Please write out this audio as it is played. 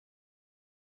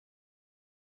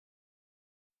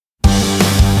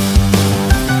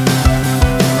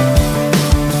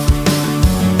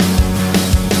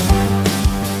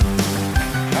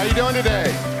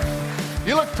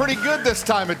pretty good this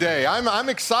time of day. I'm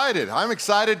excited. I'm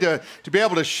excited to be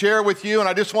able to share with you, and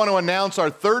I just want to announce our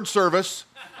third service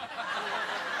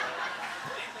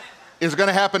is going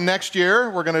to happen next year.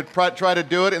 We're going to try to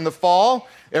do it in the fall.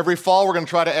 Every fall, we're going to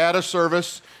try to add a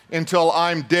service until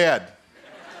I'm dead.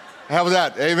 How was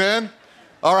that? Amen?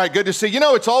 All right, good to see you. You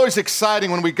know, it's always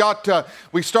exciting when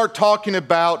we start talking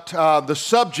about the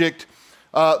subject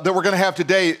that we're going to have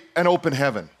today, an open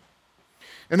heaven.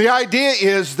 And the idea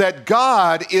is that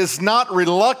God is not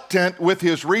reluctant with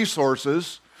his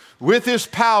resources, with his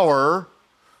power,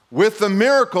 with the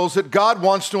miracles that God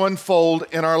wants to unfold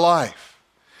in our life.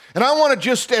 And I want to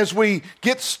just, as we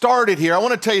get started here, I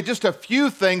want to tell you just a few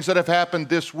things that have happened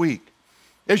this week.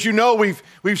 As you know,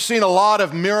 we've seen a lot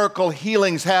of miracle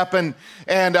healings happen,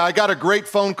 and I got a great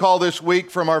phone call this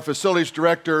week from our facilities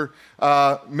director,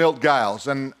 Milt Giles.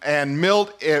 And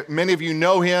Milt, many of you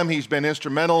know him. He's been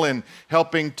instrumental in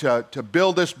helping to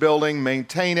build this building,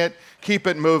 maintain it, keep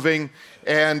it moving.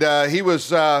 And he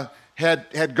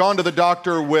had gone to the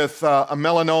doctor with a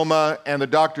melanoma, and the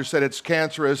doctor said it's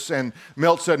cancerous, and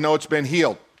Milt said, no, it's been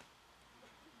healed.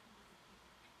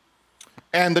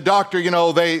 And the doctor, you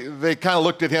know, they kind of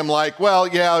looked at him like, well,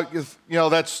 yeah, you know,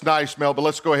 that's nice, Mel, but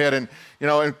let's go ahead and, you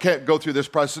know, and go through this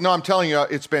process. No, I'm telling you,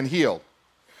 it's been healed.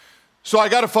 So I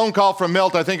got a phone call from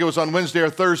Milt, I think it was on Wednesday or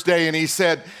Thursday, and he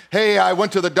said, hey, I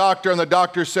went to the doctor, and the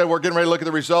doctor said, we're getting ready to look at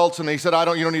the results, and he said,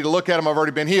 you don't need to look at them, I've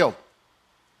already been healed.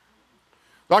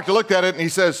 The doctor looked at it, and he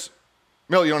says,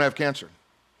 Milt, you don't have cancer.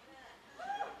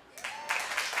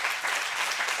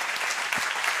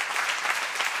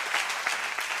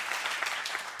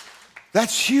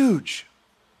 That's huge.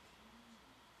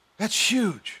 That's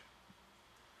huge.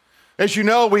 As you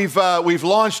know, we've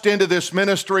launched into this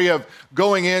ministry of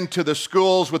going into the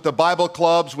schools with the Bible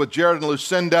clubs with Jared and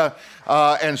Lucinda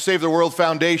and Save the World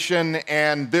Foundation.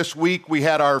 And this week we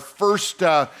had our first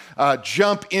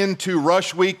jump into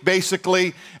Rush Week,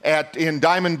 basically in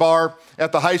Diamond Bar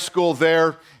at the high school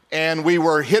there. And we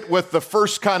were hit with the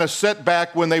first kind of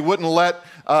setback when they wouldn't let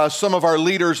some of our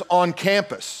leaders on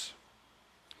campus.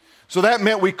 So that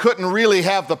meant we couldn't really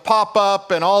have the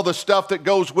pop-up and all the stuff that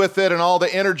goes with it and all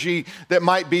the energy that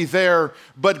might be there.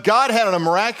 But God had a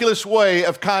miraculous way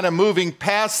of kind of moving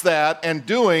past that and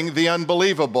doing the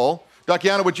unbelievable.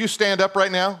 Dakiana, would you stand up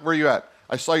right now? Where are you at?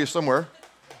 I saw you somewhere.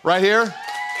 Right here?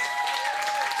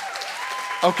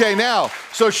 Okay, now,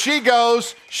 so she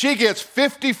gets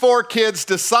 54 kids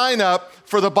to sign up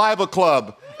for the Bible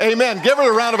Club. Amen. Give her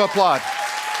a round of applause.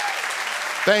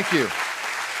 Thank you.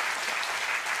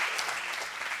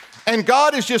 And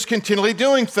God is just continually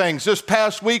doing things. This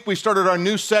past week, we started our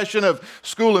new session of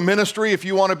School of Ministry. If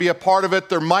you want to be a part of it,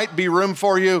 there might be room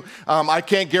for you. I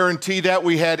can't guarantee that.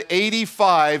 We had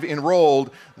 85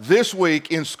 enrolled this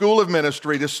week in School of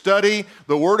Ministry to study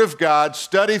the Word of God,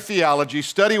 study theology,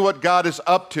 study what God is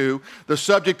up to. The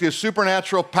subject is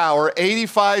supernatural power,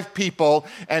 85 people,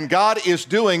 and God is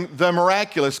doing the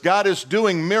miraculous. God is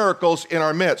doing miracles in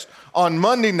our midst. On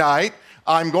Monday night,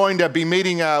 I'm going to be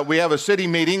meeting, we have a city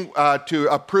meeting to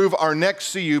approve our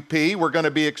next CUP. We're going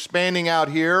to be expanding out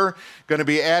here, going to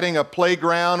be adding a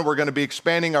playground. We're going to be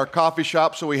expanding our coffee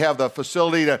shop so we have the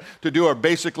facility to do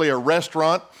basically a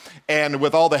restaurant and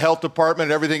with all the health department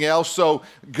and everything else. So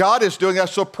God is doing that,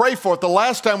 so pray for it. The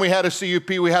last time we had a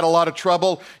CUP, we had a lot of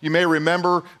trouble. You may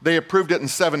remember they approved it in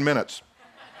 7 minutes.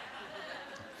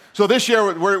 So this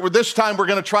year, this time we're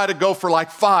going to try to go for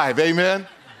like 5, amen?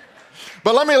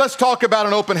 But let's talk about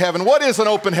an open heaven. What is an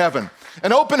open heaven?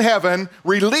 An open heaven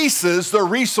releases the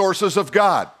resources of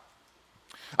God.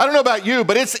 I don't know about you,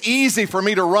 but it's easy for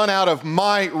me to run out of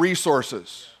my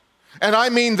resources. And I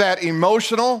mean that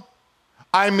emotional,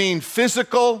 I mean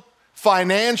physical,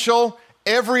 financial,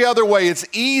 every other way. It's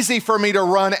easy for me to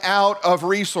run out of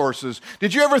resources.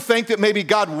 Did you ever think that maybe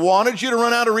God wanted you to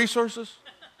run out of resources?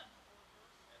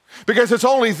 Because it's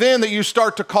only then that you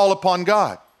start to call upon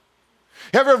God.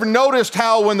 Have you ever noticed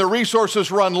how when the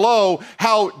resources run low,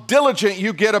 how diligent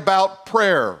you get about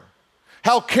prayer?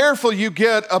 How careful you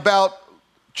get about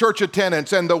church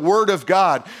attendance and the Word of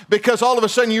God? Because all of a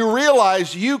sudden you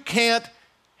realize you can't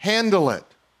handle it.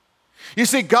 You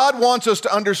see, God wants us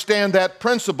to understand that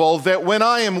principle that when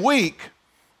I am weak,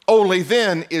 only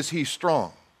then is He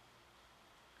strong.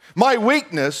 My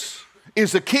weakness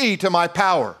is the key to my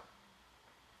power.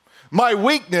 My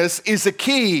weakness is the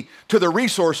key to the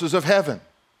resources of heaven.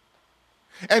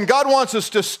 And God wants us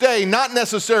to stay not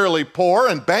necessarily poor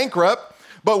and bankrupt,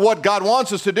 but what God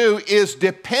wants us to do is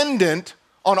dependent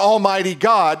on Almighty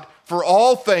God for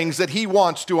all things that He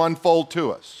wants to unfold to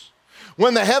us.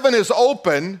 When the heaven is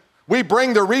open, we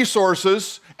bring the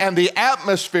resources and the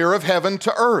atmosphere of heaven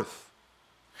to earth.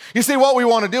 You see, what we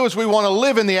want to do is we want to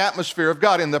live in the atmosphere of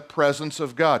God, in the presence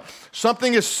of God.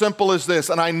 Something as simple as this,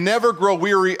 and I never grow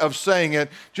weary of saying it,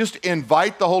 just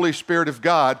invite the Holy Spirit of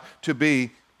God to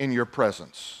be in your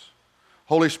presence.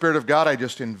 Holy Spirit of God, I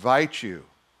just invite you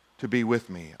to be with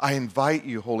me. I invite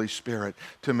you, Holy Spirit,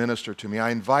 to minister to me.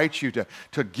 I invite you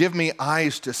to give me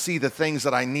eyes to see the things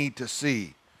that I need to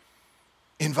see.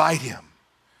 Invite him.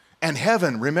 And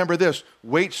heaven, remember this,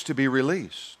 waits to be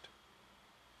released.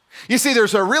 You see,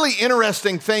 there's a really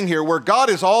interesting thing here where God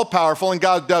is all-powerful and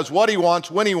God does what he wants,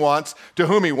 when he wants, to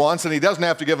whom he wants, and he doesn't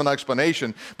have to give an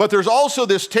explanation. But there's also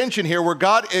this tension here where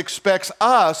God expects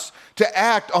us to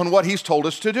act on what he's told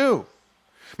us to do.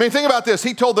 I mean, think about this.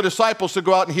 He told the disciples to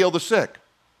go out and heal the sick.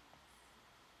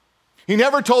 He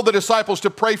never told the disciples to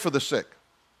pray for the sick.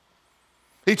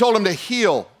 He told them to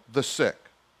heal the sick.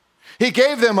 He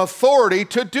gave them authority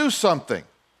to do something.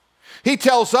 He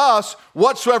tells us,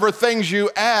 whatsoever things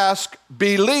you ask,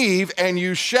 believe, and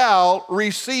you shall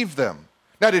receive them.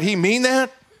 Now, did he mean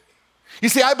that? You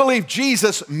see, I believe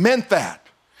Jesus meant that.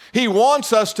 He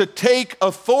wants us to take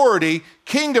authority,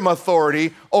 kingdom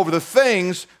authority, over the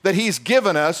things that he's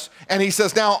given us. And he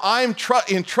says, now I'm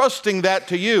entrusting that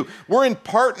to you. We're in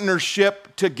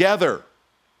partnership together.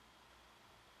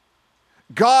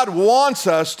 God wants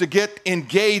us to get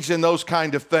engaged in those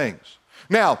kind of things.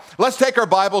 Now, let's take our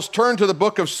Bibles, turn to the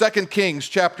book of 2 Kings,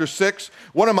 chapter 6,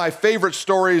 one of my favorite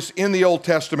stories in the Old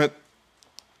Testament.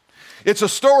 It's a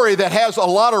story that has a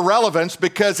lot of relevance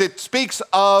because it speaks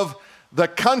of the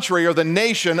country or the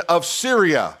nation of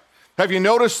Syria. Have you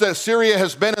noticed that Syria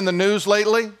has been in the news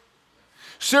lately?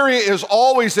 Syria is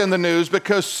always in the news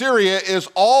because Syria is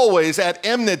always at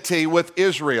enmity with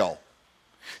Israel.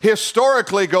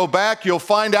 Historically, go back, you'll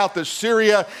find out that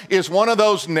Syria is one of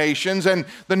those nations, and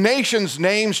the nation's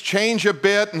names change a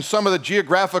bit, and some of the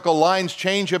geographical lines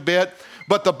change a bit.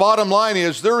 But the bottom line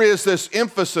is there is this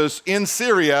emphasis in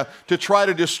Syria to try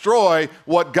to destroy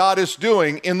what God is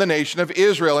doing in the nation of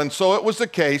Israel. And so it was the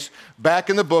case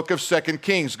back in the book of 2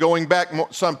 Kings, going back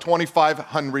some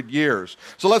 2,500 years.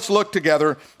 So let's look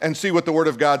together and see what the Word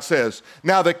of God says.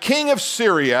 Now the king of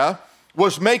Syria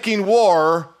was making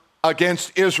war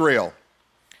against Israel.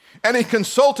 And he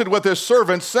consulted with his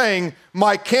servants saying,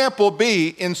 my camp will be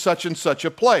in such and such a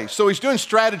place. So he's doing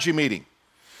strategy meeting.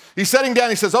 He's sitting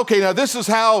down, he says, okay, now this is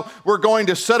how we're going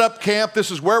to set up camp. This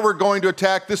is where we're going to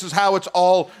attack. This is how it's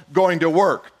all going to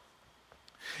work.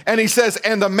 And he says,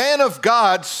 and the man of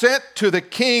God sent to the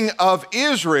king of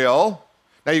Israel.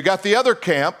 Now you got the other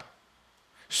camp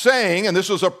saying, and this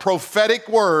was a prophetic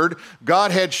word, God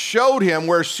had showed him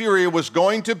where Syria was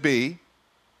going to be.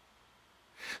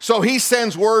 So he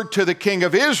sends word to the king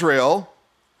of Israel,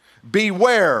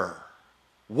 beware,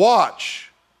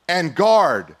 watch, and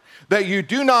guard, that you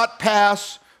do not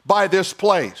pass by this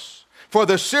place, for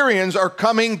the Syrians are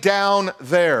coming down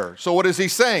there. So what is he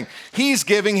saying? He's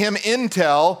giving him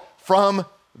intel from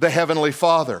the Heavenly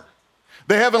Father.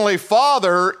 The Heavenly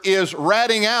Father is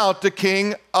ratting out the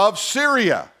king of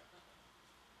Syria.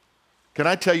 Can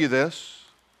I tell you this?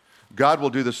 God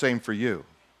will do the same for you.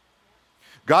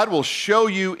 God will show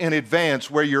you in advance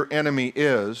where your enemy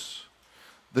is,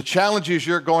 the challenges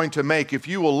you're going to make if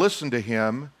you will listen to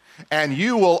him, and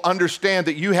you will understand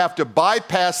that you have to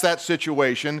bypass that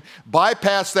situation,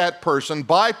 bypass that person,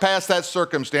 bypass that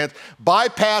circumstance,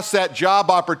 bypass that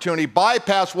job opportunity,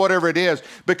 bypass whatever it is,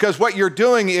 because what you're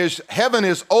doing is heaven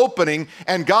is opening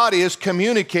and God is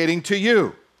communicating to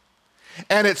you.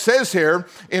 And it says here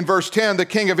in verse 10, the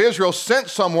king of Israel sent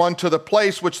someone to the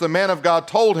place which the man of God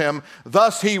told him.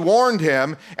 Thus he warned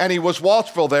him, and he was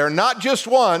watchful there, not just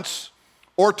once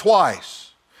or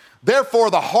twice. Therefore,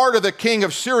 the heart of the king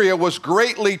of Syria was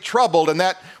greatly troubled, and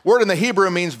that word in the Hebrew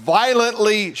means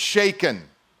violently shaken.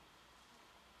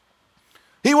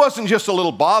 He wasn't just a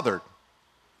little bothered.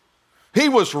 He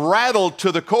was rattled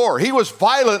to the core. He was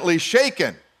violently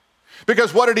shaken.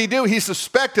 Because what did he do? He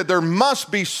suspected there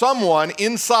must be someone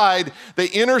inside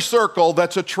the inner circle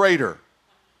that's a traitor.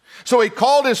 So he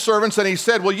called his servants and he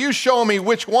said, will you show me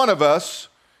which one of us,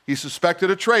 he suspected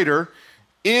a traitor,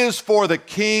 is for the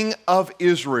king of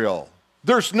Israel?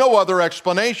 There's no other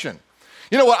explanation.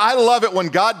 You know what? I love it when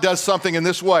God does something in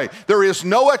this way. There is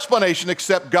no explanation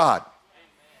except God.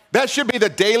 That should be the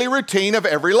daily routine of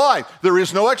every life. There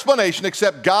is no explanation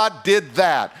except God did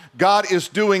that. God is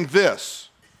doing this.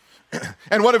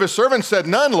 And one of his servants said,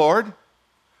 none, Lord.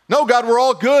 No, God, we're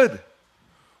all good.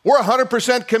 We're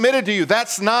 100% committed to you.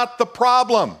 That's not the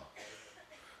problem.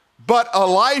 But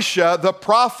Elisha, the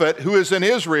prophet who is in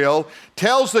Israel,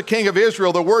 tells the king of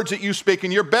Israel the words that you speak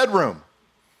in your bedroom.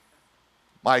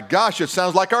 My gosh, it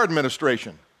sounds like our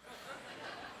administration.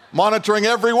 monitoring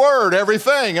every word,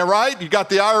 everything, all right? You got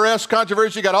the IRS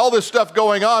controversy, you got all this stuff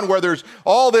going on where there's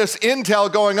all this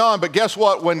intel going on, but guess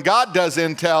what? When God does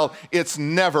intel, it's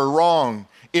never wrong.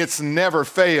 It's never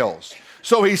fails.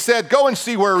 So he said, go and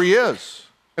see where he is.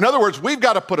 In other words, we've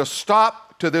got to put a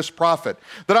stop to this prophet,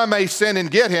 that I may send and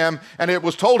get him. And it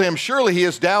was told him, surely he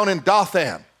is down in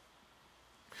Dothan.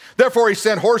 Therefore he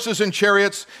sent horses and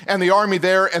chariots and the army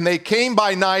there, and they came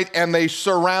by night and they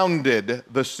surrounded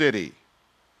the city.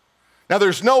 Now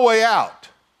there's no way out.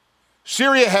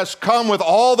 Syria has come with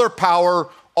all their power,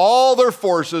 all their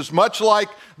forces, much like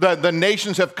the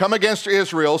nations have come against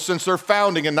Israel since their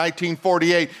founding in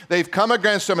 1948. They've come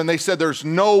against them and they said there's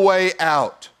no way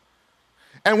out.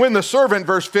 And when the servant,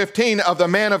 verse 15, of the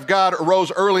man of God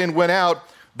arose early and went out,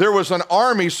 there was an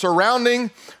army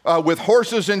surrounding with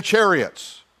horses and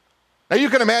chariots. Now you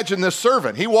can imagine this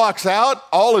servant. He walks out,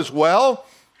 all is well.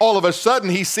 All of a sudden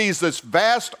he sees this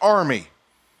vast army.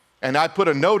 And I put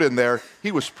a note in there,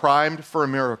 he was primed for a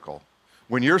miracle.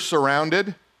 When you're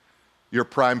surrounded, you're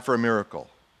primed for a miracle.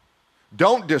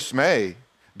 Don't dismay.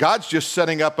 God's just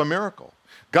setting up a miracle.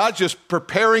 God's just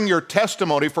preparing your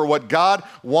testimony for what God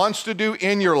wants to do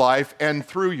in your life and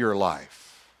through your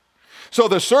life. So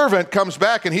the servant comes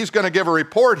back and he's going to give a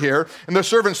report here. And the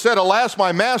servant said, alas,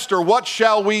 my master, what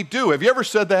shall we do? Have you ever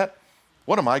said that?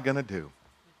 What am I going to do?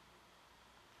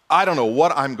 I don't know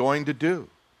what I'm going to do.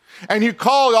 And you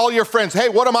call all your friends, hey,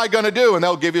 what am I going to do? And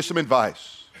they'll give you some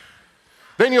advice.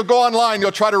 Then you'll go online,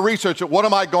 you'll try to research it. What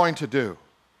am I going to do?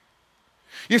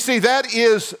 You see, that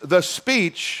is the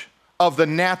speech of the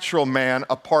natural man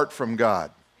apart from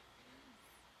God.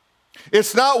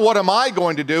 It's not what am I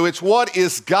going to do, it's what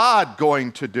is God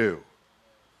going to do.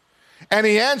 And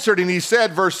he answered and he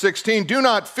said, verse 16, do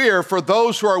not fear, for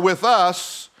those who are with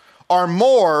us are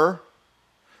more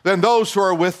than those who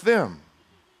are with them.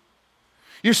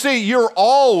 You see, you're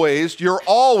always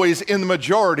in the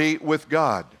majority with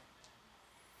God.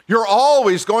 You're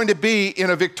always going to be in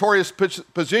a victorious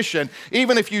position,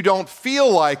 even if you don't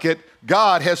feel like it.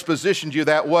 God has positioned you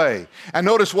that way. And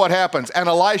notice what happens. And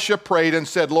Elisha prayed and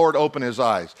said, Lord, open his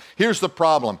eyes. Here's the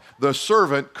problem. The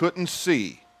servant couldn't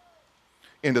see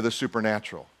into the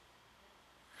supernatural.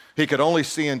 He could only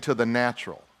see into the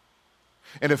natural.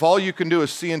 And if all you can do is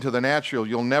see into the natural,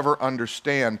 you'll never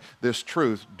understand this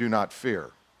truth, do not fear.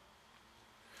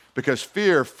 Because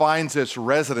fear finds its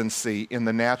residency in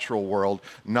the natural world,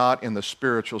 not in the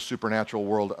spiritual, supernatural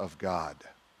world of God.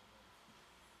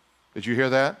 Did you hear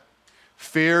that?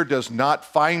 Fear does not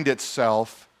find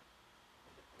itself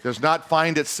in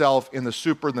the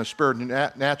super and the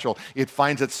supernatural. It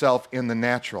finds itself in the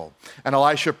natural. And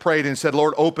Elisha prayed and said,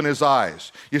 Lord, open his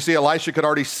eyes. You see, Elisha could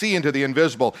already see into the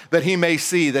invisible, that he may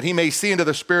see into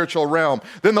the spiritual realm.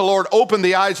 Then the Lord opened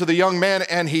the eyes of the young man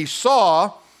and he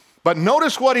saw. But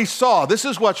notice what he saw. This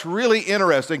is what's really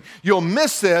interesting. You'll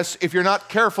miss this if you're not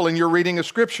careful in your reading of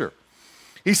Scripture.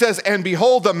 He says, and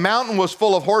behold, the mountain was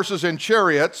full of horses and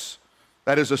chariots,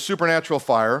 that is a supernatural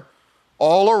fire,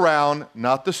 all around,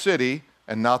 not the city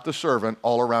and not the servant,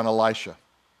 all around Elisha.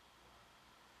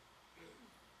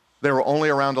 They were only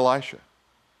around Elisha.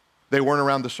 They weren't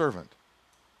around the servant.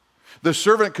 The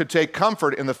servant could take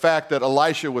comfort in the fact that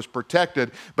Elisha was protected,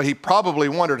 but he probably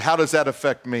wondered, how does that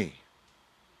affect me?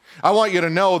 I want you to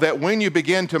know that when you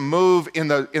begin to move in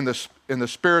the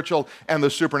spiritual and the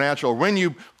supernatural, when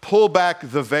you pull back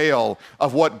the veil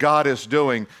of what God is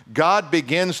doing, God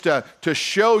begins to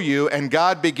show you and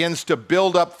God begins to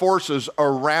build up forces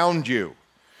around you.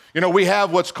 You know, we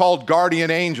have what's called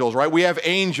guardian angels, right? We have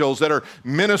angels that are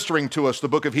ministering to us, the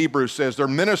book of Hebrews says. They're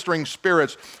ministering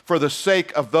spirits for the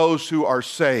sake of those who are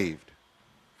saved.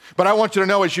 But I want you to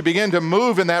know, as you begin to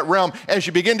move in that realm, as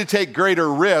you begin to take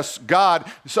greater risks, God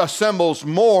assembles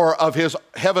more of his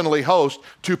heavenly host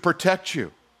to protect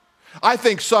you. I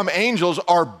think some angels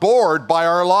are bored by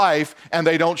our life and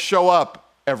they don't show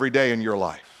up every day in your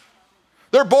life.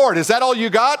 They're bored. Is that all you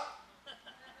got?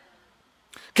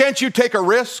 Can't you take a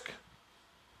risk?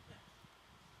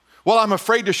 Well, I'm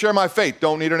afraid to share my faith.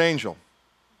 Don't need an angel.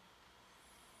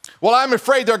 Well, I'm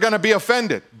afraid they're going to be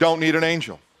offended. Don't need an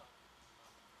angel.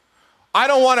 I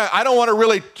don't want to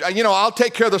really, I'll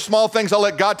take care of the small things. I'll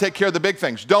let God take care of the big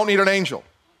things. Don't need an angel.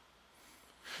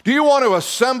 Do you want to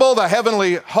assemble the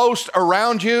heavenly host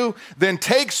around you? Then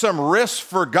take some risks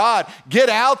for God. Get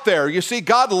out there. You see,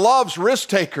 God loves risk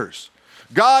takers.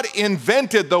 God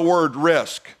invented the word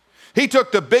risk. He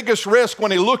took the biggest risk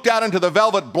when he looked out into the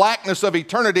velvet blackness of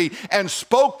eternity and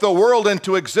spoke the world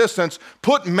into existence,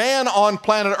 put man on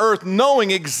planet Earth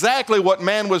knowing exactly what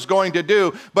man was going to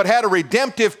do, but had a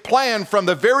redemptive plan from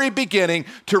the very beginning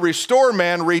to restore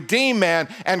man, redeem man,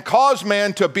 and cause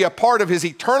man to be a part of his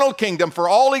eternal kingdom for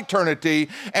all eternity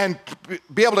and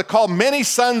be able to call many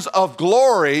sons of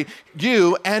glory,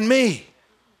 you and me.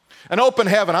 An open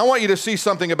heaven. I want you to see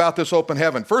something about this open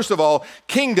heaven. First of all,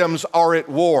 kingdoms are at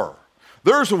war.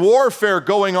 There's warfare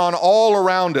going on all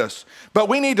around us, but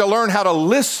we need to learn how to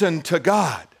listen to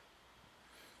God.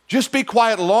 Just be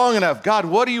quiet long enough. God,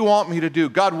 what do you want me to do?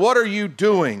 God, what are you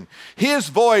doing? His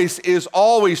voice is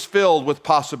always filled with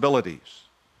possibilities.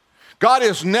 God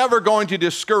is never going to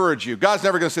discourage you. God's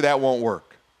never going to say that won't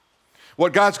work.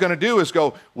 What God's going to do is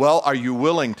go, well, are you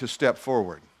willing to step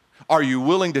forward? Are you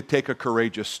willing to take a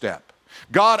courageous step?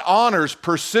 God honors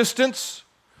persistence,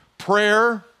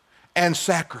 prayer, and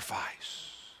sacrifice.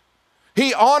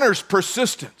 He honors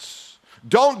persistence.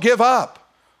 Don't give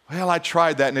up. Well, I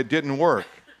tried that and it didn't work.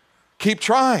 Keep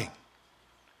trying.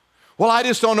 Well, I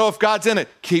just don't know if God's in it.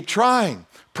 Keep trying.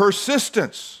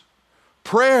 Persistence,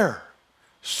 prayer,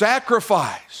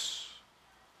 sacrifice.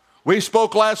 We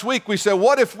spoke last week. We said,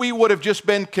 what if we would have just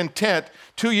been content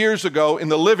 2 years ago in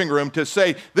the living room to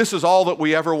say, this is all that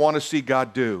we ever want to see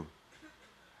God do?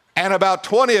 And about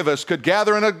 20 of us could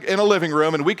gather in a living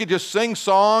room and we could just sing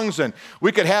songs and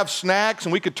we could have snacks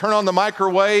and we could turn on the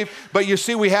microwave. But you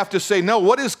see, we have to say, no,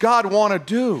 what does God want to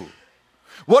do?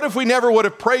 What if we never would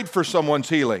have prayed for someone's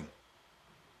healing?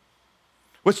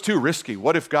 What's too risky?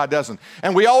 What if God doesn't?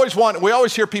 And we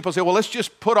always hear people say, well, let's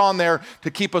just put on there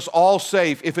to keep us all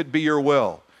safe if it be your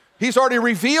will. He's already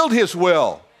revealed his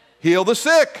will. Heal the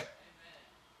sick.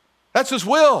 That's his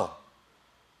will.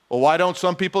 Well, why don't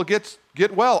some people get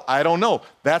well? I don't know.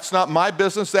 That's not my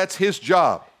business. That's his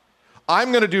job.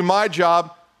 I'm going to do my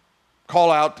job,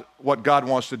 call out what God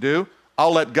wants to do.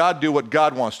 I'll let God do what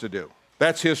God wants to do.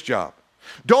 That's his job.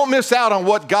 Don't miss out on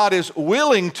what God is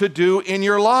willing to do in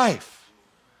your life.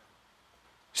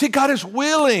 See, God is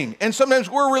willing, and sometimes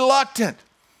we're reluctant.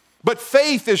 But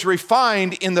faith is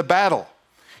refined in the battle.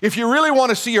 If you really want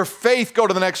to see your faith go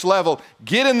to the next level,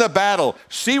 get in the battle.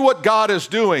 See what God is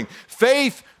doing.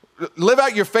 Live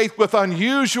out your faith with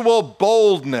unusual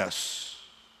boldness.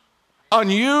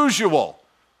 Unusual.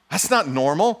 That's not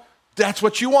normal. That's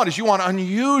what you want, is you want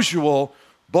unusual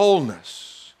boldness.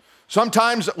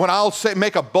 Sometimes when I'll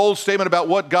make a bold statement about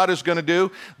what God is going to do,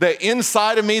 the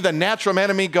inside of me, the natural man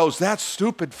of me goes, that's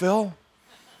stupid, Phil.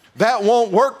 That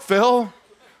won't work, Phil.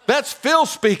 That's Phil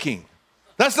speaking.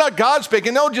 That's not God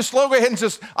speaking. No, just go ahead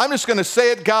and I'm just going to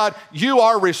say it, God, you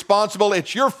are responsible.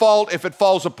 It's your fault if it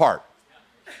falls apart.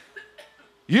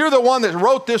 You're the one that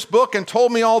wrote this book and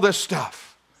told me all this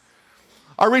stuff.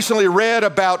 I recently read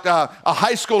about a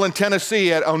high school in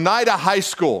Tennessee at Oneida High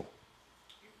School.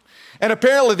 And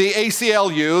apparently the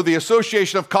ACLU, the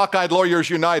Association of Cockeyed Lawyers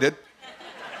United,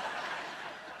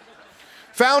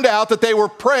 found out that they were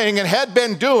praying and had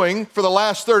been doing for the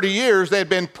last 30 years, they had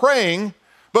been praying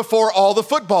before all the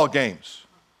football games.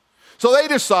 So they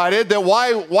decided that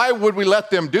why would we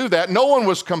let them do that? No one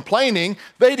was complaining.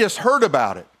 They just heard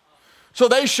about it. So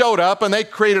they showed up and they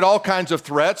created all kinds of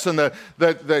threats, and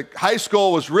the high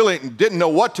school didn't know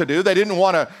what to do. They didn't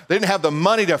have the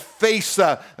money to face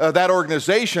that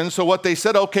organization. So what they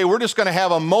said, okay, we're just going to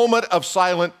have a moment of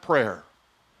silent prayer.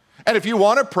 And if you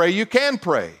want to pray, you can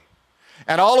pray.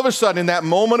 And all of a sudden, in that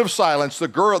moment of silence, the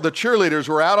cheerleaders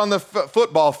were out on the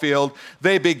football field.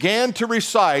 They began to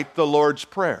recite the Lord's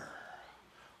Prayer.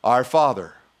 Our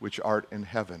Father, which art in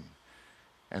heaven.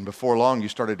 And before long, you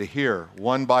started to hear,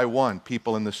 one by one,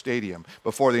 people in the stadium,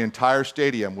 before the entire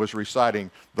stadium was reciting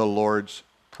the Lord's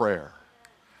Prayer.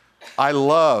 I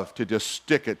love to just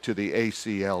stick it to the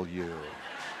ACLU.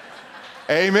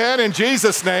 Amen, in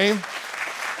Jesus' name.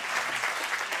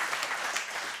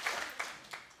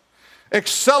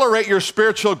 Accelerate your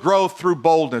spiritual growth through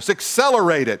boldness.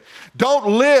 Accelerate it.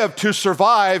 Don't live to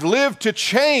survive, live to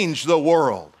change the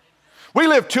world. We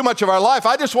live too much of our life.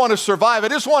 I just want to survive. I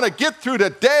just want to get through the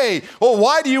day. Well,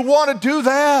 why do you want to do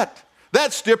that?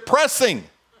 That's depressing.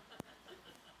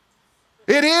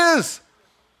 It is.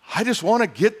 I just want to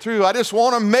get through. I just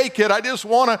want to make it. I just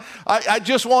want to. That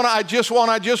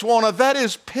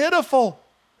is pitiful.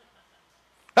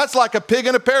 That's like a pig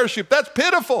in a parachute. That's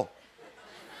pitiful.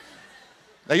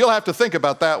 Now, you'll have to think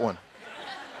about that one.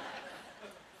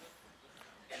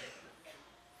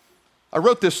 I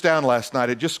wrote this down last night.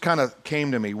 It just kind of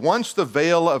came to me. Once the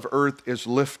veil of earth is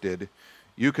lifted,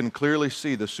 you can clearly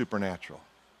see the supernatural.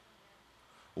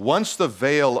 Once the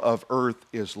veil of earth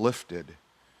is lifted,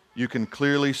 you can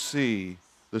clearly see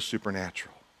the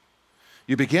supernatural.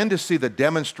 You begin to see the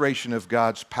demonstration of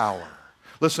God's power.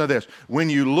 Listen to this. When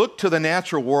you look to the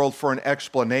natural world for an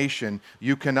explanation,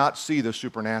 you cannot see the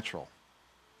supernatural.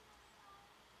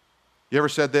 You ever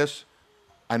said this?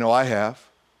 I know I have.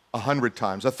 100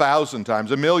 times, 1,000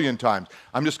 times, 1,000,000 times.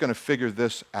 I'm just going to figure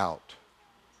this out.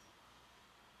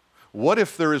 What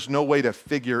if there is no way to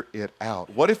figure it out?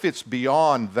 What if it's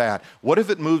beyond that? What if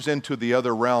it moves into the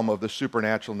other realm of the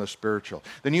supernatural and the spiritual?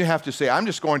 Then you have to say,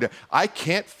 I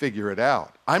can't figure it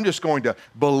out. I'm just going to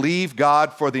believe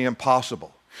God for the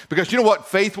impossible. Because you know what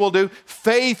faith will do?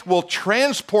 Faith will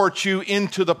transport you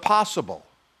into the possible.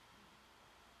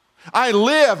 I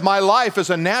live my life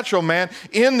as a natural man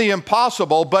in the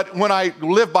impossible, but when I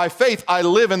live by faith, I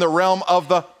live in the realm of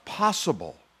the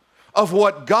possible, of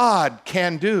what God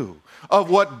can do, of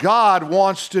what God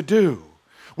wants to do.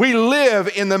 We live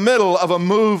in the middle of a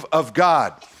move of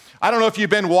God. I don't know if you've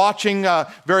been watching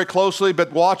very closely,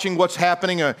 but watching what's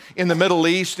happening in the Middle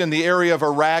East, in the area of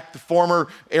Iraq, the former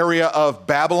area of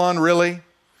Babylon, really,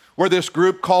 where this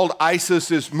group called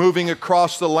ISIS is moving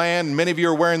across the land. Many of you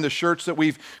are wearing the shirts that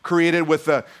we've created with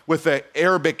the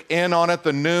Arabic N on it,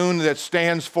 the Noon, that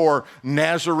stands for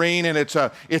Nazarene, and it's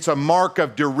a mark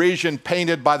of derision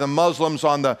painted by the Muslims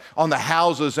on the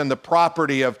houses and the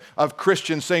property of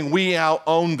Christians, saying, we now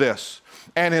own this.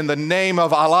 And in the name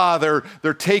of Allah,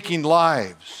 they're taking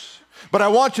lives. But I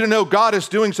want you to know God is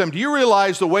doing something. Do you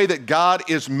realize the way that God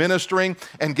is ministering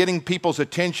and getting people's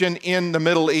attention in the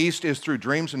Middle East is through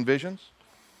dreams and visions?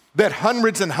 That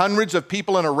hundreds and hundreds of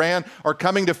people in Iran are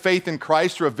coming to faith in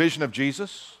Christ through a vision of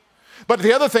Jesus? But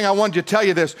the other thing I wanted to tell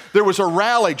you this, there was a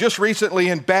rally just recently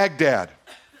in Baghdad.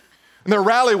 And the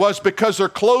rally was because they're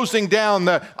closing down,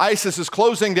 ISIS is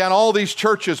closing down all these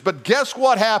churches. But guess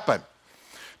what happened?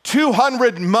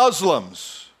 200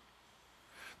 Muslims,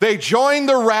 they joined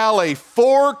the rally,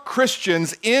 4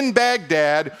 Christians in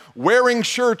Baghdad wearing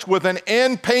shirts with an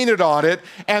N painted on it,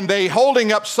 and they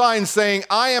holding up signs saying,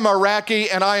 I am Iraqi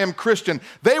and I am Christian.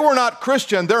 They were not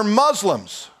Christian, they're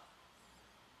Muslims.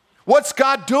 What's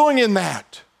God doing in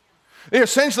that?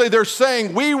 Essentially, they're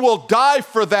saying, we will die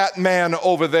for that man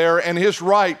over there and his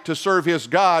right to serve his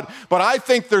God, but I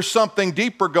think there's something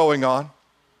deeper going on.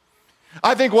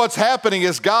 I think what's happening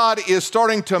is God is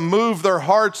starting to move their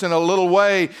hearts in a little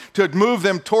way to move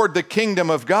them toward the kingdom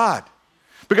of God.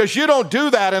 Because you don't do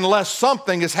that unless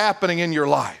something is happening in your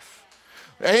life.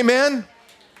 Amen?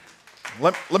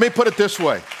 Let me put it this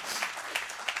way.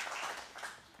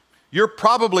 You're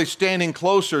probably standing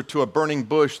closer to a burning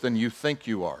bush than you think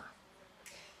you are.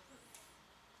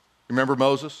 Remember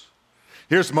Moses?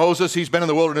 Here's Moses. He's been in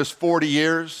the wilderness 40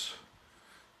 years.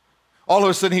 All of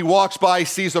a sudden he walks by,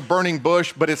 sees a burning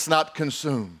bush, but it's not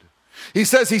consumed. He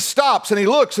says he stops and he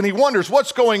looks and he wonders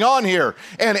what's going on here.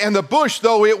 And the bush,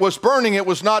 though it was burning, it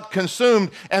was not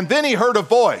consumed. And then he heard a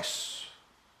voice.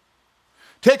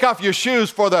 Take off your shoes,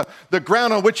 for the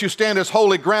ground on which you stand is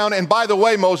holy ground. And by the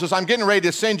way, Moses, I'm getting ready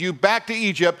to send you back to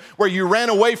Egypt, where you ran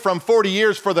away from 40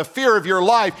 years for the fear of your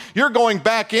life. You're going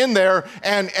back in there.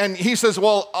 And he says,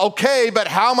 well, okay, but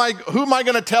who am I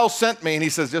going to tell sent me? And he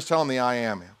says, just tell him the I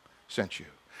am sent you.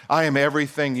 I am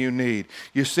everything you need.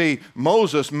 You see,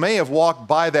 Moses may have walked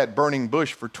by that burning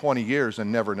bush for 20 years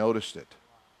and never noticed it.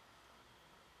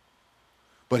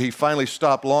 But he finally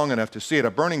stopped long enough to see it. A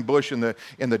burning bush in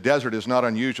the desert is not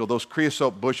unusual. Those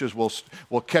creosote bushes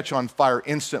will catch on fire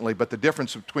instantly, but the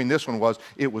difference between this one was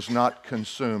it was not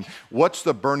consumed. What's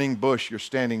the burning bush you're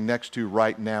standing next to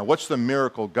right now? What's the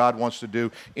miracle God wants to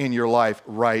do in your life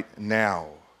right now?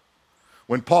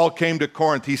 When Paul came to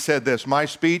Corinth, he said this, my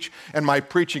speech and my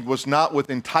preaching was not with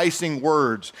enticing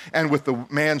words and with the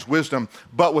man's wisdom,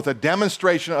 but with a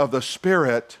demonstration of the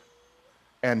Spirit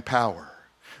and power.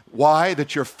 Why?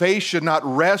 That your faith should not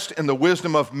rest in the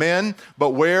wisdom of men,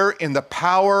 but where? In the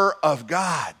power of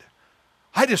God.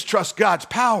 I just trust God's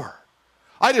power.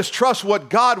 I just trust what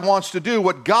God wants to do,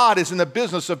 what God is in the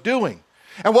business of doing.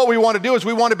 And what we want to do is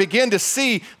we want to begin to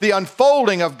see the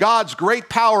unfolding of God's great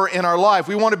power in our life.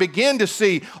 We want to begin to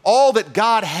see all that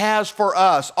God has for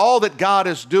us, all that God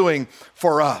is doing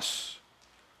for us.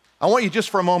 I want you just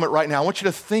for a moment right now, I want you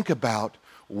to think about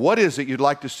what is it you'd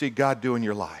like to see God do in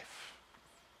your life?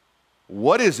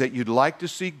 What is it you'd like to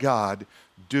see God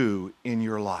do in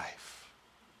your life?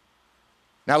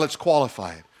 Now let's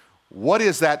qualify it. What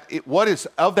is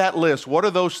of that list, what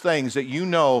are those things that you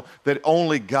know that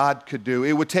only God could do?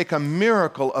 It would take a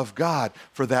miracle of God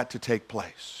for that to take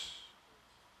place.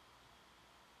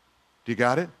 Do you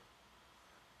got it?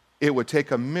 It would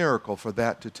take a miracle for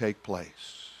that to take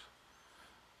place.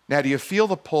 Now, do you feel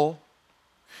the pull?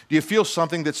 Do you feel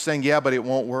something that's saying, yeah, but it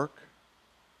won't work?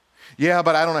 Yeah,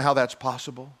 but I don't know how that's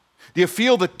possible. Do you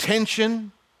feel the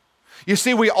tension? You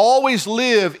see, we always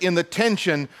live in the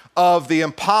tension of the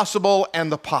impossible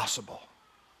and the possible.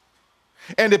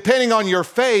 And depending on your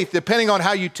faith, depending on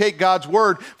how you take God's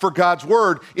word, for God's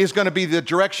word is going to be the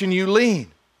direction you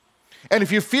lean. And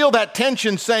if you feel that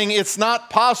tension saying it's not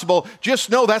possible, just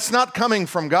know that's not coming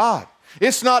from God.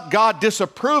 It's not God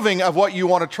disapproving of what you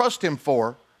want to trust Him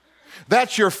for.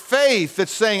 That's your faith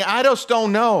that's saying, I just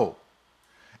don't know.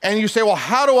 And you say, well,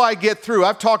 how do I get through?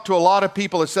 I've talked to a lot of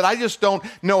people that said, I just don't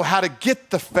know how to get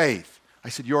the faith. I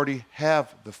said, you already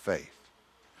have the faith.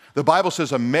 The Bible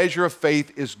says a measure of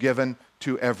faith is given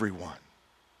to everyone.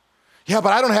 Yeah,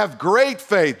 but I don't have great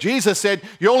faith. Jesus said,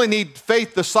 you only need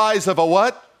faith the size of a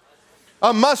what?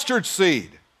 A mustard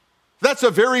seed. That's a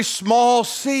very small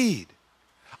seed.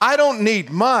 I don't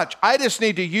need much. I just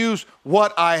need to use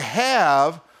what I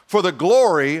have for the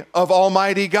glory of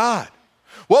Almighty God.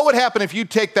 What would happen if you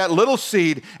take that little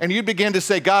seed and you begin to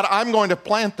say, God, I'm going to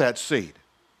plant that seed?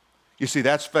 You see,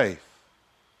 that's faith.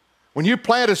 When you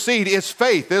plant a seed, it's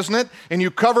faith, isn't it? And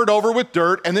you cover it over with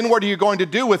dirt, and then what are you going to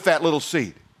do with that little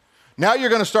seed? Now you're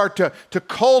going to start to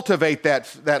cultivate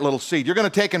that little seed. You're going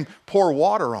to take and pour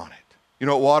water on it. You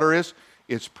know what water is?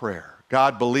 It's prayer.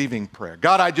 God believing prayer.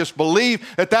 God, I just believe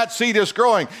that seed is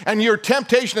growing. And your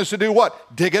temptation is to do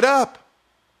what? Dig it up.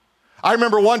 I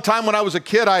remember one time when I was a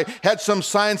kid, I had some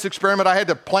science experiment. I had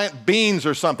to plant beans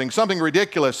or something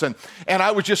ridiculous. And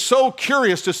I was just so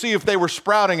curious to see if they were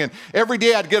sprouting. And every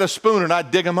day I'd get a spoon and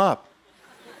I'd dig them up.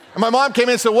 And my mom came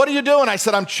in and said, what are you doing? I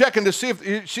said, I'm checking to see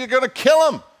if she's going to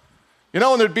kill them. You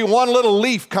know, and there'd be one little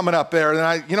leaf coming up there.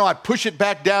 And I'd push it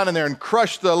back down in there and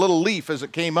crush the little leaf as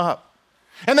it came up.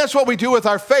 And that's what we do with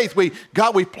our faith. We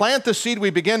plant the seed, we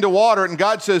begin to water it, and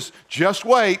God says, just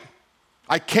wait.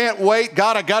 I can't wait.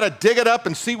 God, I got to dig it up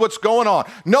and see what's going on.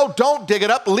 No, don't dig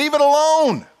it up. Leave it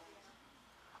alone.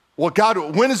 Well,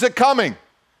 God, when is it coming?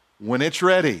 When it's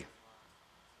ready.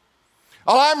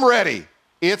 Oh, I'm ready.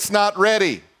 It's not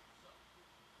ready.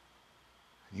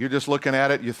 You're just looking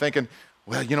at it. You're thinking,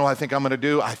 well, you know what I think I'm going to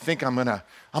do? I think I'm going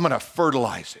to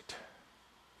fertilize it.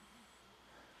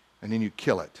 And then you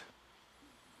kill it.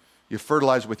 You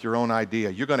fertilize with your own idea.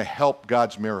 You're going to help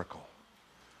God's miracle.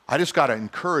 I just got to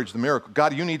encourage the miracle.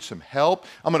 God, you need some help.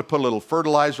 I'm going to put a little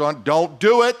fertilizer on. Don't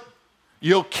do it.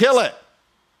 You'll kill it.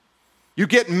 You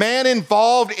get man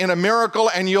involved in a miracle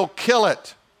and you'll kill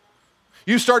it.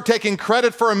 You start taking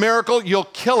credit for a miracle, you'll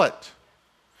kill it.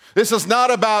 This is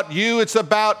not about you, it's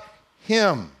about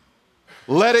Him.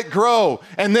 Let it grow.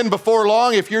 And then before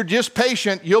long, if you're just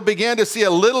patient, you'll begin to see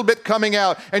a little bit coming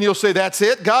out and you'll say, that's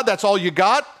it, God, that's all you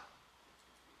got?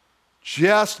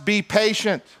 Just be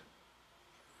patient.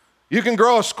 You can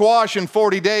grow a squash in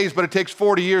 40 days, but it takes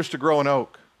 40 years to grow an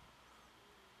oak.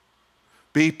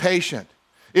 Be patient.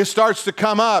 It starts to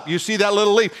come up. You see that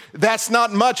little leaf. That's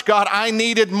not much, God. I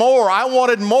needed more. I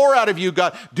wanted more out of you,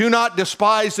 God. Do not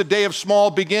despise the day of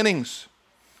small beginnings.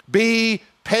 Be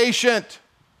patient.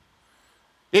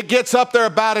 It gets up there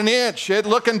about an inch. It's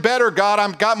looking better, God.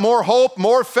 I've got more hope,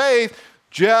 more faith.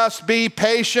 Just be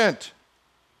patient.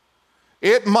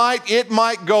 It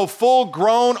might go full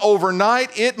grown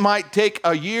overnight. It might take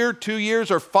a year, 2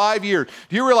 years, or 5 years.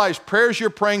 Do you realize prayers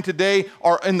you're praying today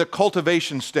are in the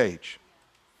cultivation stage?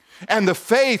 And the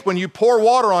faith, when you pour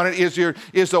water on it,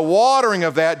 is the watering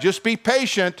of that. Just be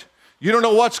patient. You don't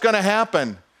know what's going to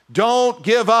happen. Don't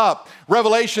give up.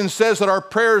 Revelation says that our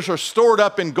prayers are stored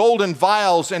up in golden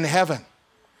vials in heaven.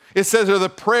 It says they're the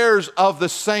prayers of the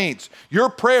saints. Your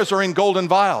prayers are in golden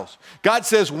vials. God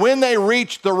says when they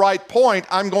reach the right point,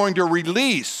 I'm going to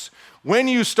release. When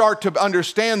you start to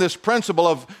understand this principle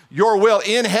of your will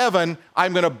in heaven,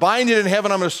 I'm going to bind it in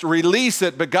heaven, I'm going to release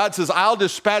it, but God says I'll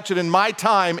dispatch it in my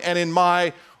time and in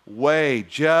my way.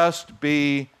 Just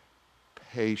be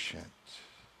patient.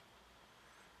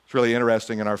 It's really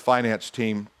interesting in our finance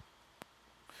team,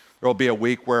 there will be a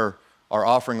week where our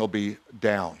offering will be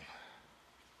down.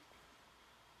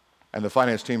 And the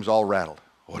finance team's all rattled.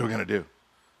 What are we going to do?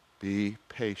 Be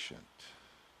patient.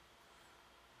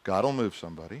 God will move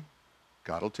somebody.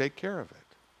 God will take care of it.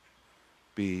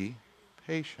 Be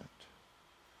patient.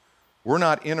 We're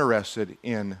not interested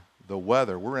in the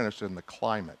weather. We're interested in the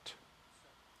climate.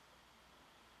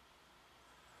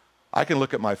 I can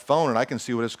look at my phone and I can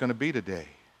see what it's going to be today.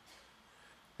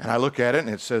 And I look at it and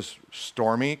it says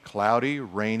stormy, cloudy,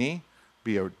 rainy.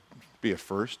 Be a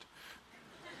first.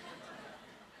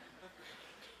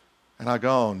 And I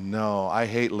go, oh, no, I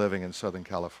hate living in Southern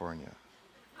California.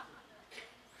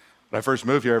 When I first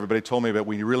moved here, everybody told me that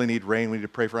we really need rain, we need to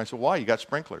pray for rain. I said, why? You got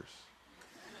sprinklers.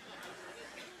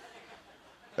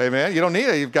 Amen. You don't need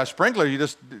it. You've got sprinkler.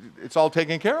 It's all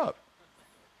taken care of.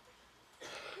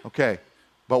 Okay.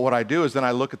 But what I do is then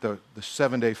I look at the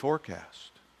 7-day forecast.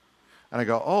 And I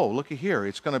go, oh, looky here.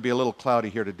 It's going to be a little cloudy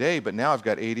here today, but now I've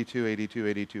got 82, 82,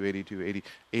 82, 82, 80,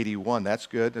 81. That's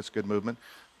good. That's good movement.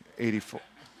 84.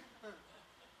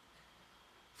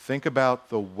 Think about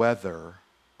the weather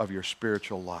of your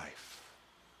spiritual life.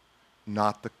 Think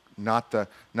about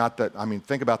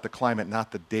the climate,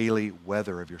 not the daily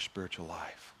weather of your spiritual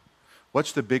life.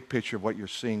 What's the big picture of what you're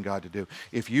seeing God to do?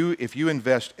 If you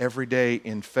invest every day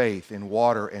in faith, in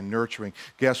water and nurturing,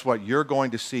 guess what? You're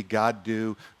going to see God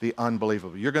do the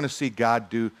unbelievable. You're going to see God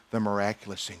do the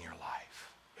miraculous in your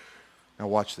life. Now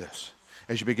watch this.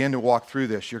 As you begin to walk through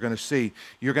this, you're going to see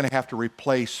you're going to have to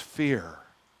replace fear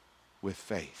with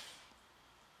faith.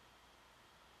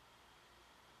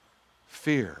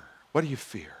 Fear. What do you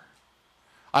fear?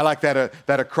 I like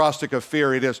that acrostic of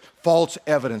fear. It is false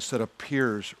evidence that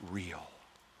appears real.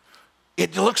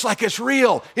 It looks like it's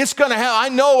real. It's going to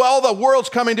happen. I know all the world's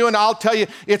coming to, and I'll tell you,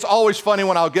 it's always funny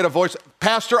when I'll get a voice,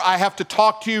 Pastor, I have to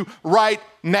talk to you right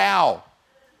now.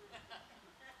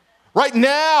 Right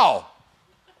now.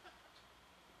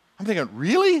 I'm thinking,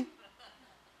 really?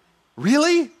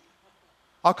 Really?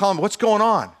 I'll call him, what's going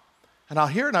on? And I'll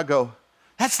hear it and I'll go,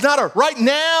 that's not a right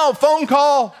now phone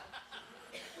call.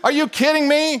 Are you kidding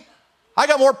me? I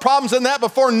got more problems than that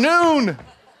before noon.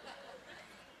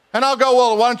 And I'll go,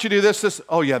 well, why don't you do this?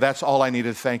 Oh, yeah, that's all I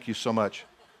needed. Thank you so much.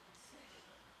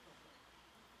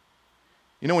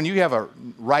 You know, when you have a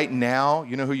right now,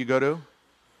 you know who you go to?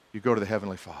 You go to the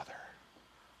Heavenly Father.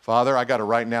 Father, I got a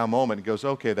right now moment. He goes,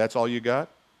 okay, that's all you got?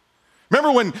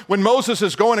 Remember when Moses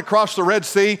is going across the Red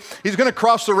Sea? He's going to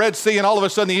cross the Red Sea, and all of a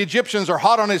sudden the Egyptians are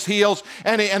hot on his heels,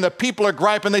 and the people are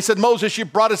griping. They said, Moses, you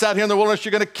brought us out here in the wilderness.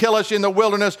 You're going to kill us in the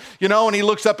wilderness. You know, and he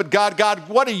looks up at God. God,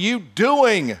 what are you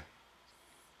doing?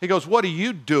 He goes, what are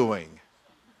you doing?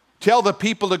 Tell the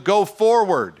people to go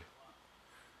forward.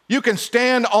 You can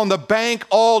stand on the bank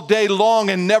all day long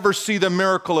and never see the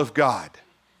miracle of God.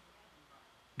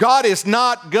 God is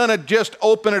not going to just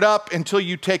open it up until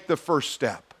you take the first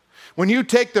step. When you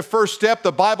take the first step,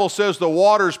 the Bible says the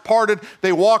waters parted.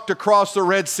 They walked across the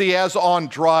Red Sea as on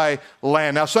dry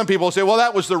land. Now, some people say, well,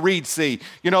 that was the Reed Sea.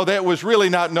 You know, that was really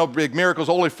no big miracle. It was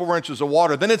only 4 inches of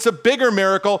water. Then it's a bigger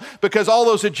miracle because all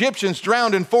those Egyptians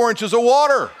drowned in 4 inches of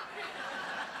water.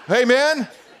 Amen?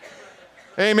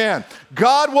 Amen.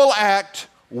 God will act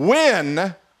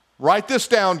when, write this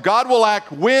down, God will act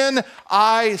when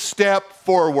I step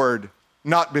forward,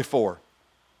 not before.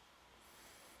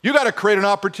 You got to create an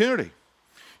opportunity.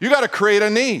 You got to create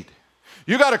a need.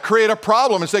 You got to create a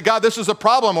problem and say, God, this is a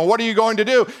problem, and what are you going to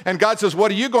do? And God says, what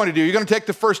are you going to do? You're going to take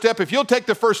the first step. If you'll take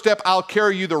the first step, I'll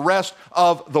carry you the rest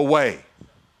of the way.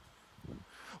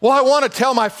 Well, I want to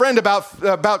tell my friend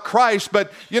about Christ,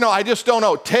 but, you know, I just don't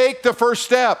know. Take the first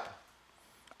step.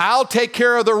 I'll take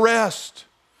care of the rest.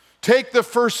 Take the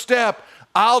first step.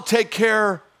 I'll take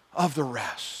care of the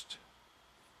rest.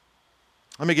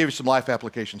 Let me give you some life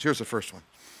applications. Here's the first one.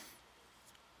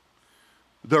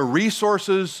 The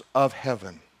resources of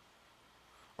heaven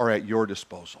are at your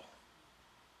disposal.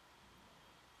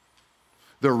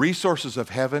 The resources of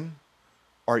heaven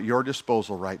are at your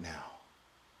disposal right now.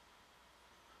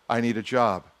 I need a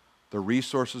job. The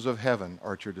resources of heaven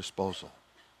are at your disposal.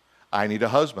 I need a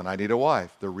husband. I need a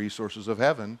wife. The resources of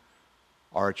heaven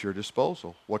are at your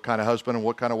disposal. What kind of husband and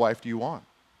what kind of wife do you want?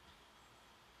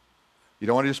 You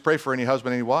don't want to just pray for any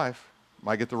husband, any wife.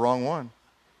 Might get the wrong one.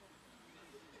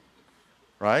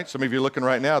 Right? Some of you are looking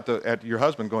right now at your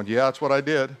husband going, yeah, that's what I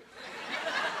did.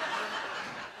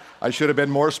 I should have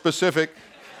been more specific.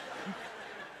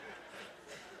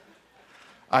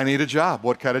 I need a job.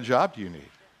 What kind of job do you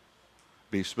need?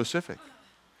 Be specific.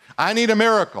 I need a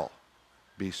miracle.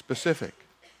 Be specific.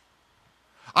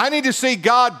 I need to see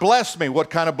God bless me.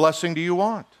 What kind of blessing do you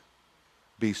want?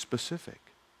 Be specific.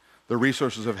 The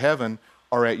resources of heaven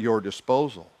are at your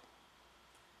disposal.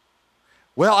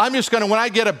 Well, I'm just going to, when I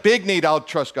get a big need, I'll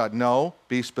trust God. No,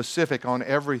 be specific on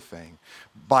everything.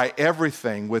 By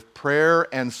everything, with prayer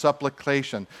and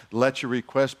supplication, let your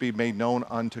request be made known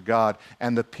unto God.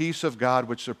 And the peace of God,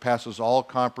 which surpasses all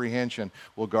comprehension,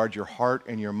 will guard your heart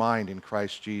and your mind in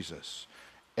Christ Jesus.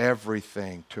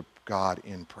 Everything to God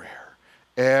in prayer.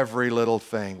 Every little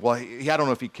thing. Well, I don't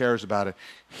know if he cares about it.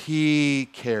 He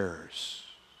cares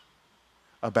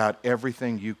about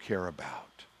everything you care about.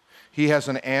 He has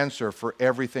an answer for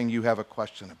everything you have a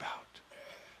question about.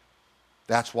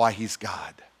 That's why he's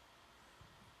God.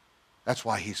 That's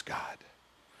why he's God.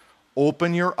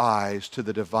 Open your eyes to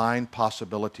the divine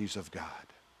possibilities of God.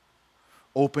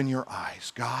 Open your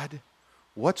eyes. God,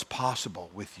 what's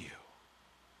possible with you?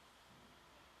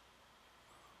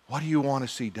 What do you want to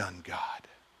see done, God?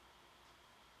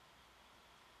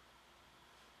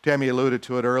 Tammy alluded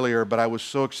to it earlier, but I was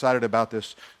so excited about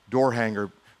this door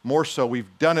hanger. More so,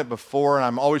 we've done it before, and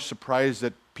I'm always surprised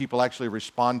that people actually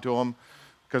respond to them,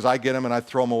 because I get them and I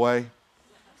throw them away.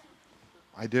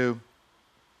 I do.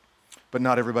 But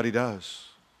not everybody does.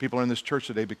 People are in this church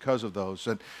today because of those.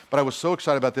 But I was so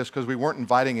excited about this because we weren't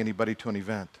inviting anybody to an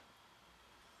event.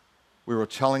 We were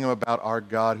telling them about our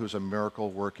God who's a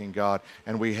miracle-working God.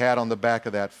 And we had on the back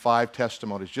of that 5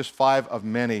 testimonies, just 5 of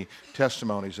many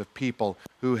testimonies of people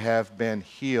who have been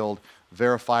healed,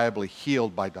 verifiably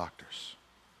healed by doctors.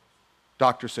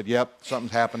 Doctors said, yep,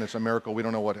 something's happened, it's a miracle, we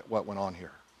don't know what went on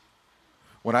here.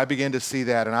 When I began to see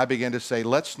that, and I began to say,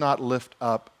 let's not lift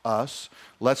up us,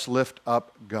 let's lift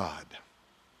up God.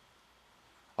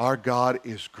 Our God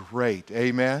is great,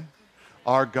 amen?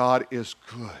 Our God is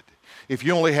good. If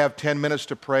you only have 10 minutes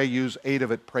to pray, use 8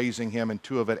 of it praising Him and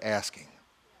 2 of it asking.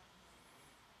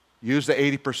 Use the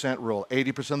 80% rule.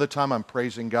 80% of the time I'm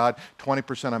praising God,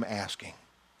 20% I'm asking.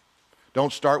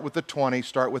 Don't start with the 20,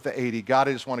 start with the 80. God,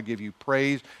 I just want to give you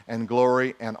praise and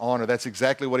glory and honor. That's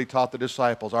exactly what He taught the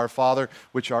disciples. Our Father,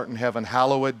 which art in heaven,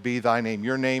 hallowed be thy name.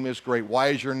 Your name is great. Why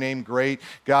is your name great?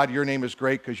 God, your name is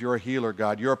great because you're a healer,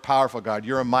 God. You're a powerful God.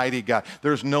 You're a mighty God.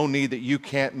 There's no need that you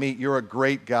can't meet. You're a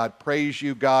great God. Praise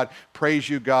you, God. Praise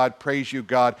you, God. Praise you,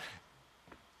 God.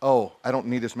 Oh, I don't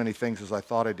need as many things as I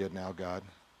thought I did now, God.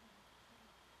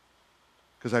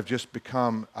 Because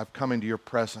I've come into your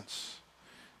presence.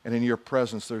 And in your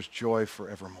presence, there's joy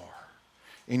forevermore.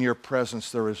 In your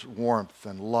presence, there is warmth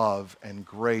and love and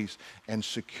grace and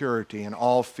security, and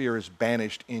all fear is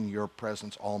banished in your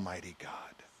presence, Almighty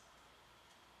God.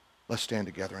 Let's stand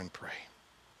together and pray.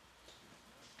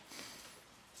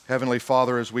 Heavenly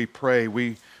Father, as we pray,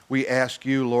 we ask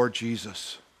you, Lord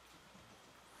Jesus,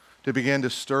 to begin to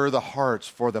stir the hearts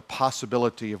for the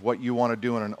possibility of what you want to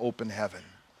do in an open heaven.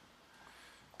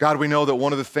 God, we know that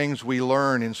one of the things we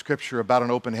learn in Scripture about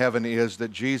an open heaven is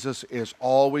that Jesus is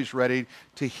always ready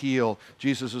to heal.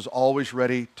 Jesus is always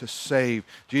ready to save.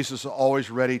 Jesus is always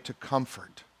ready to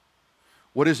comfort.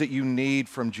 What is it you need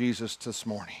from Jesus this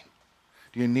morning?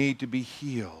 Do you need to be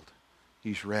healed?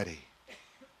 He's ready.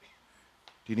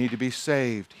 Do you need to be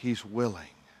saved? He's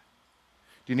willing.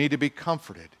 Do you need to be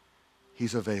comforted?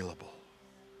 He's available.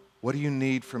 What do you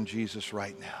need from Jesus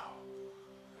right now?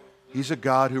 He's a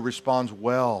God who responds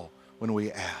well when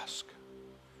we ask.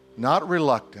 Not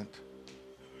reluctant,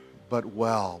 but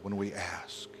well when we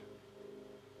ask.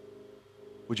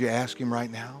 Would you ask Him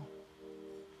right now?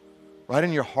 Right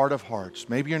in your heart of hearts.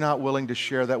 Maybe you're not willing to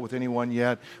share that with anyone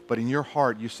yet, but in your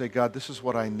heart you say, God, this is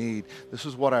what I need. This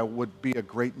is what would be a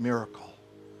great miracle.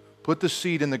 Put the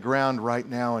seed in the ground right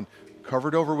now and cover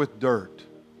it over with dirt.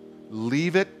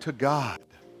 Leave it to God.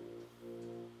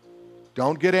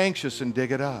 Don't get anxious and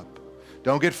dig it up.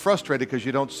 Don't get frustrated because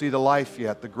you don't see the life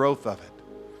yet, the growth of it.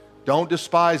 Don't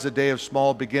despise the day of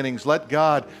small beginnings. Let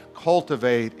God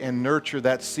cultivate and nurture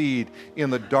that seed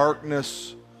in the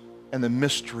darkness and the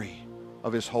mystery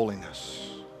of His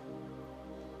holiness.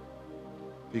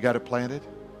 You got it planted?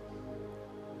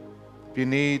 If you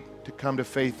need to come to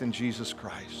faith in Jesus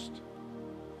Christ,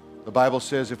 the Bible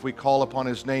says if we call upon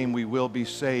His name, we will be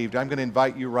saved. I'm going to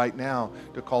invite you right now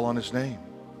to call on His name.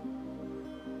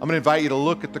 I'm going to invite you to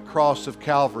look at the cross of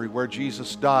Calvary where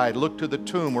Jesus died. Look to the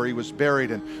tomb where He was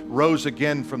buried and rose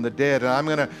again from the dead.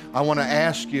 And I want to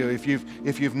ask you, if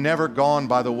you've never gone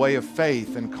by the way of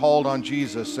faith and called on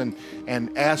Jesus and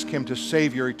ask Him to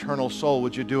save your eternal soul,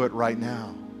 would you do it right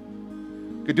now?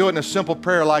 You could do it in a simple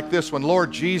prayer like this one.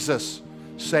 Lord Jesus,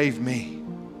 save me.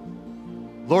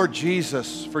 Lord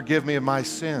Jesus, forgive me of my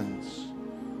sins.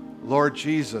 Lord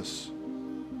Jesus,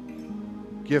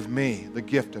 give me the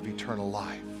gift of eternal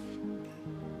life.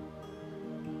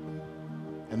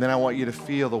 And then I want you to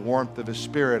feel the warmth of His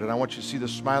Spirit, and I want you to see the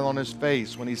smile on His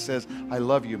face when He says, I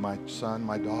love you, my son,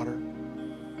 my daughter.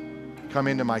 Come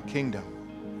into my kingdom.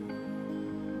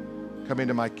 Come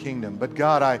into my kingdom. But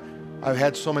God, I've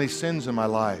had so many sins in my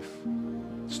life.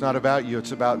 It's not about you,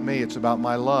 it's about me. It's about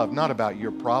my love, not about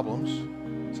your problems.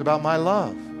 It's about my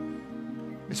love.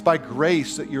 It's by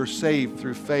grace that you're saved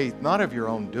through faith, not of your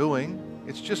own doing.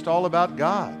 It's just all about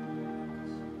God.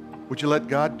 Would you let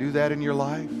God do that in your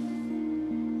life?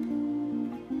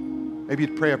 Maybe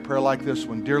you'd pray a prayer like this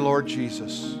one. Dear Lord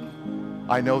Jesus,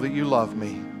 I know that you love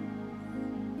me.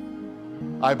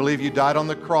 I believe you died on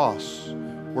the cross,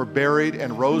 were buried,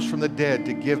 and rose from the dead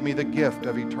to give me the gift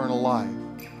of eternal life.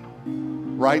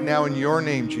 Right now, in your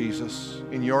name, Jesus,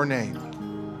 in your name,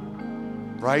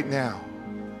 right now,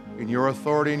 in your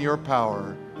authority and your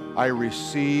power, I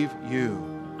receive you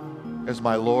as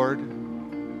my Lord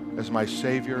as my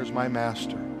Savior, as my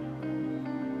Master.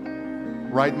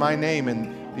 Write my name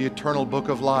in the eternal book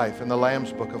of life, in the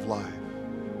Lamb's book of life.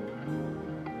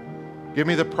 Give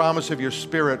me the promise of your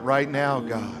Spirit right now,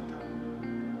 God.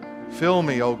 Fill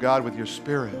me, oh God, with your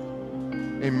Spirit.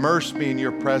 Immerse me in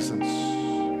your presence.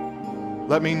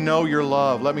 Let me know your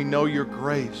love. Let me know your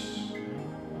grace.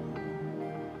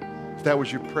 If that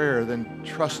was your prayer, then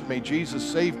trust me, Jesus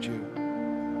saved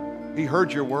you. He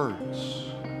heard your words.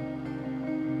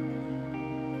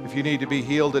 If you need to be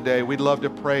healed today, we'd love to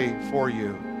pray for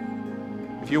you.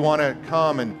 If you want to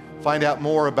come and find out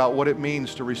more about what it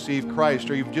means to receive Christ,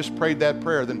 or you've just prayed that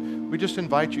prayer, then we just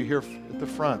invite you here at the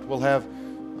front. We'll have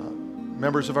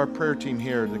members of our prayer team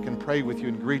here that can pray with you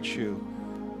and greet you.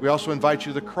 We also invite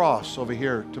you to the cross over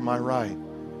here to my right.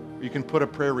 You can put a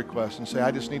prayer request and say, I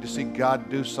just need to see God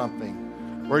do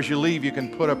something. Or as you leave, you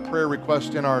can put a prayer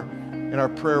request in our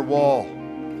prayer wall.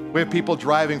 We have people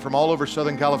driving from all over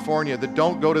Southern California that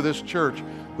don't go to this church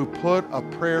who put a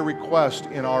prayer request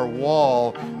in our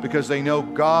wall because they know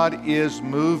God is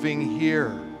moving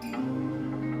here.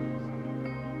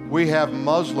 We have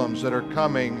Muslims that are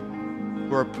coming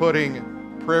who are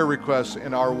putting prayer requests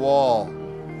in our wall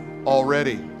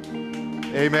already.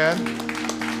 Amen.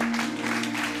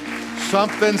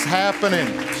 Something's happening.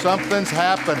 Something's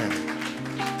happening.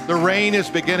 The rain is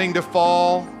beginning to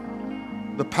fall.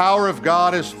 The power of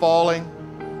God is falling.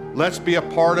 Let's be a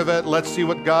part of it. Let's see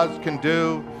what God can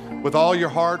do with all your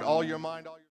heart, all your mind,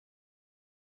 all your